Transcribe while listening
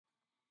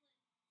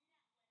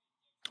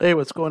Hey,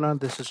 what's going on?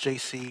 This is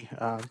JC.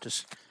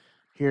 Just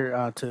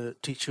here to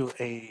teach you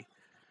a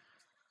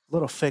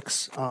little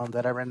fix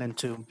that I ran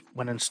into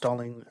when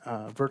installing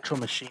virtual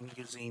machine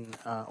using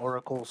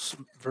Oracle's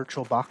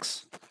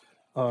VirtualBox.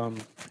 Um,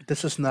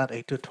 this is not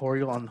a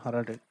tutorial on how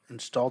to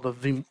install the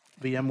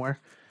VMware,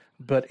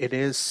 but it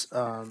is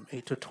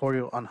a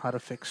tutorial on how to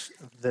fix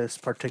this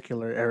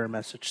particular error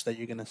message that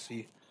you're going to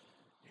see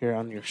here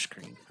on your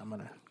screen. I'm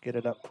going to get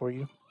it up for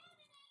you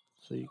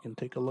so you can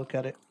take a look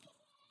at it.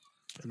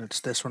 And it's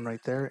this one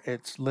right there.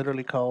 It's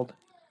literally called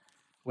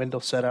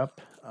Windows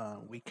setup.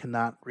 We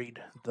cannot read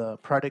the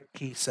product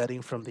key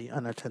setting from the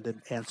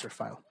unattended answer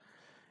file.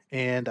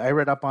 And I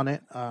read up on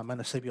it. I'm going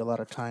to save you a lot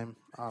of time.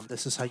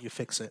 This is how you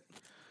fix it.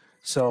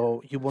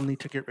 So you will need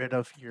to get rid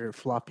of your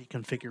floppy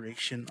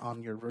configuration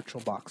on your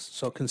VirtualBox.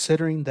 So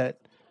considering that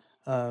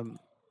um,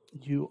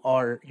 you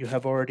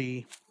have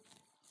already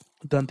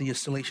done the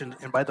installation,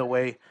 and by the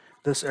way,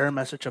 this error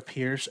message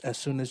appears as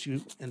soon as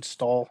you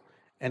install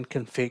and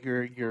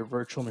configure your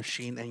virtual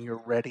machine and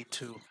you're ready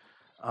to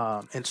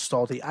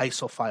install the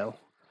ISO file.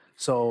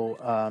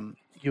 So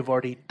you've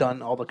already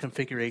done all the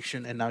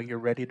configuration and now you're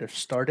ready to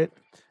start it.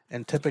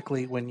 And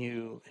typically, when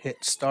you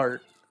hit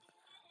start,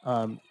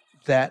 um,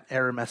 that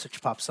error message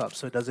pops up.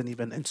 So it doesn't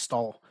even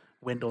install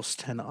Windows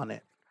 10 on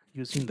it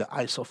using the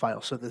ISO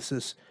file. So this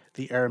is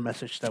the error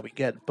message that we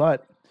get.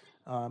 But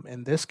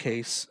in this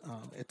case,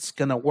 it's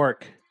going to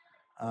work.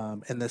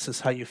 And this is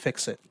how you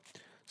fix it.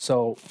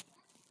 So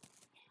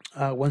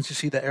once you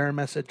see the error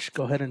message,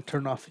 go ahead and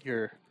turn off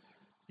your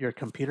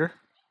computer.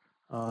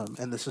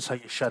 And this is how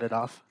you shut it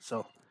off.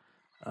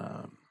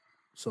 Um,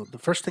 so the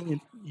first thing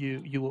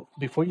you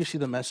before you see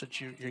the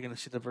message, you're going to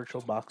see the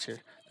virtual box here.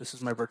 This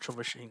is my virtual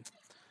machine,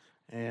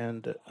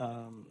 and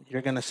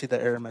you're going to see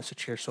the error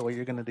message here. So what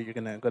you're going to do, you're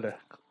going to go to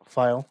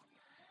File,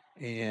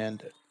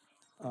 and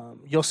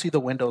you'll see the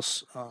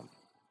Windows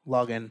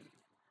login,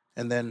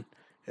 and then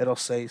it'll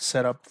say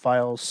Set up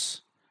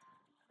files,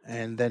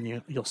 and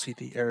then you'll see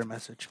the error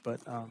message.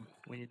 But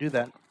when you do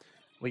that,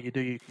 what you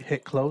do, you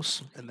hit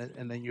close, and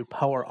then you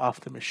power off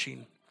the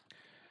machine.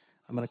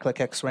 I'm going to click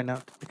X right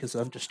now because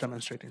I'm just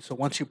demonstrating. So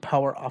once you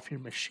power off your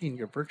machine,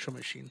 your virtual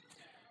machine,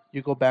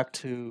 you go back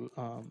to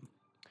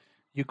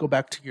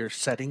your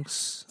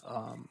settings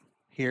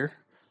here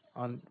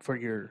on for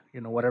your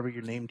whatever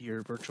you named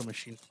your virtual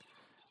machine,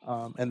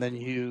 and then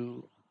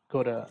you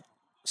go to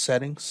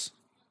settings.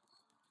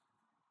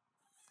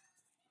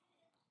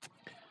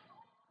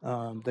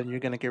 Then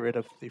you're going to get rid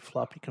of the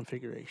floppy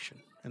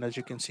configuration, and as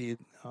you can see,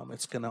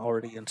 it's going to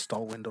already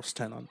install Windows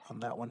 10 on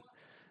that one.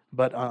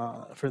 But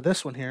for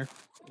this one here,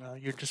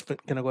 you're just going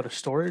to go to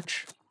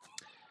storage,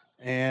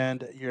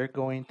 and you're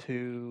going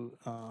to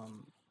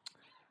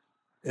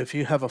if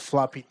you have a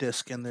floppy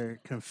disk in there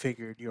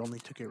configured, you only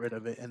to get rid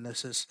of it. And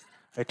this is,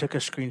 I took a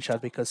screenshot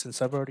because since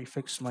I've already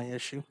fixed my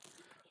issue,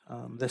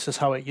 this is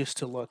how it used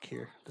to look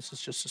here. This is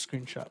just a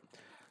screenshot.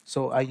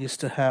 So I used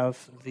to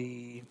have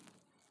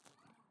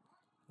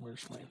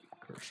where's my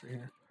cursor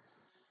here?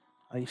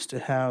 I used to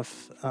have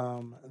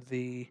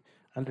the,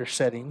 under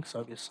settings,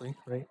 obviously,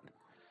 right?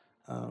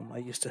 I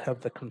used to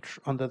have the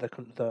under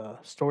the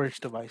storage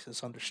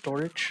devices, under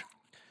storage.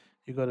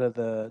 You go to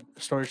the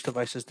storage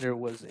devices, there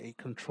was a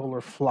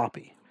controller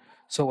floppy.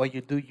 So what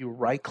you do, you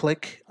right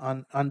click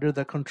on under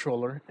the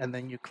controller and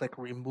then you click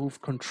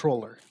remove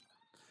controller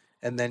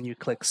and then you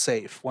click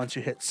save. Once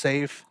you hit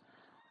save,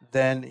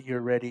 then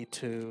you're ready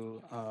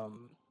to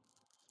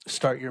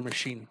start your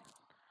machine.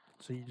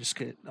 So you just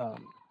get,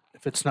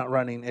 if it's not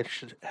running, it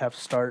should have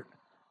start,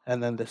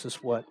 and then this is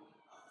what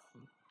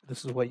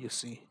you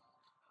see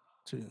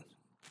to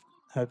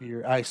have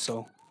your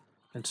ISO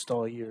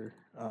install your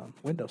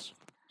Windows.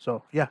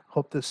 So yeah,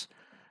 hope this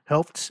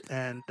helped,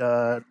 and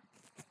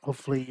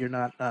hopefully you're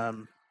not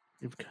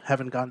you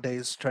haven't gone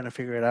days trying to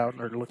figure it out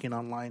or looking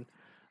online,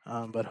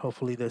 but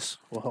hopefully this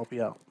will help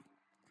you out.